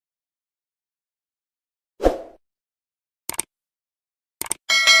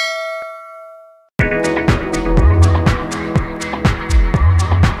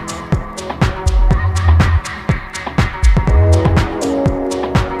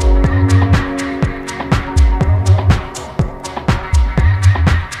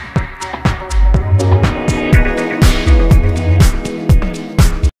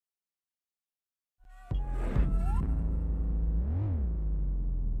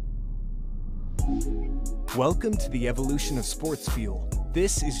Welcome to the evolution of sports fuel.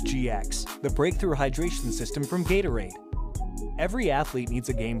 This is GX, the breakthrough hydration system from Gatorade. Every athlete needs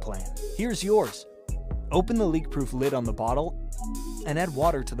a game plan. Here's yours. Open the leak-proof lid on the bottle and add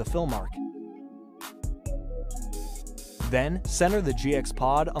water to the fill mark. Then, center the GX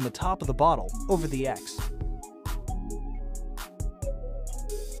pod on the top of the bottle over the X.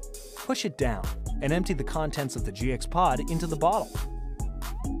 Push it down and empty the contents of the GX pod into the bottle.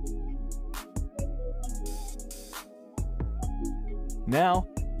 Now,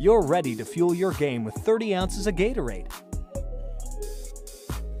 you're ready to fuel your game with 30 ounces of Gatorade.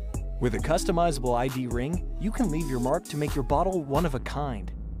 With a customizable ID ring, you can leave your mark to make your bottle one of a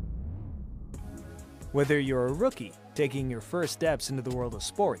kind. Whether you're a rookie taking your first steps into the world of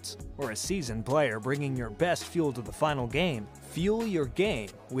sports, or a seasoned player bringing your best fuel to the final game, fuel your game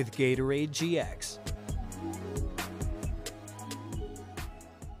with Gatorade GX.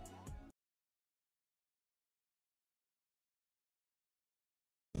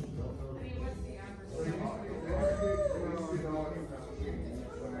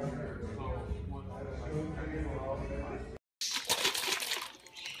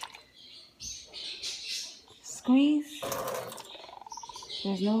 Squeeze.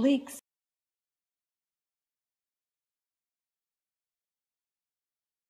 There's no leaks.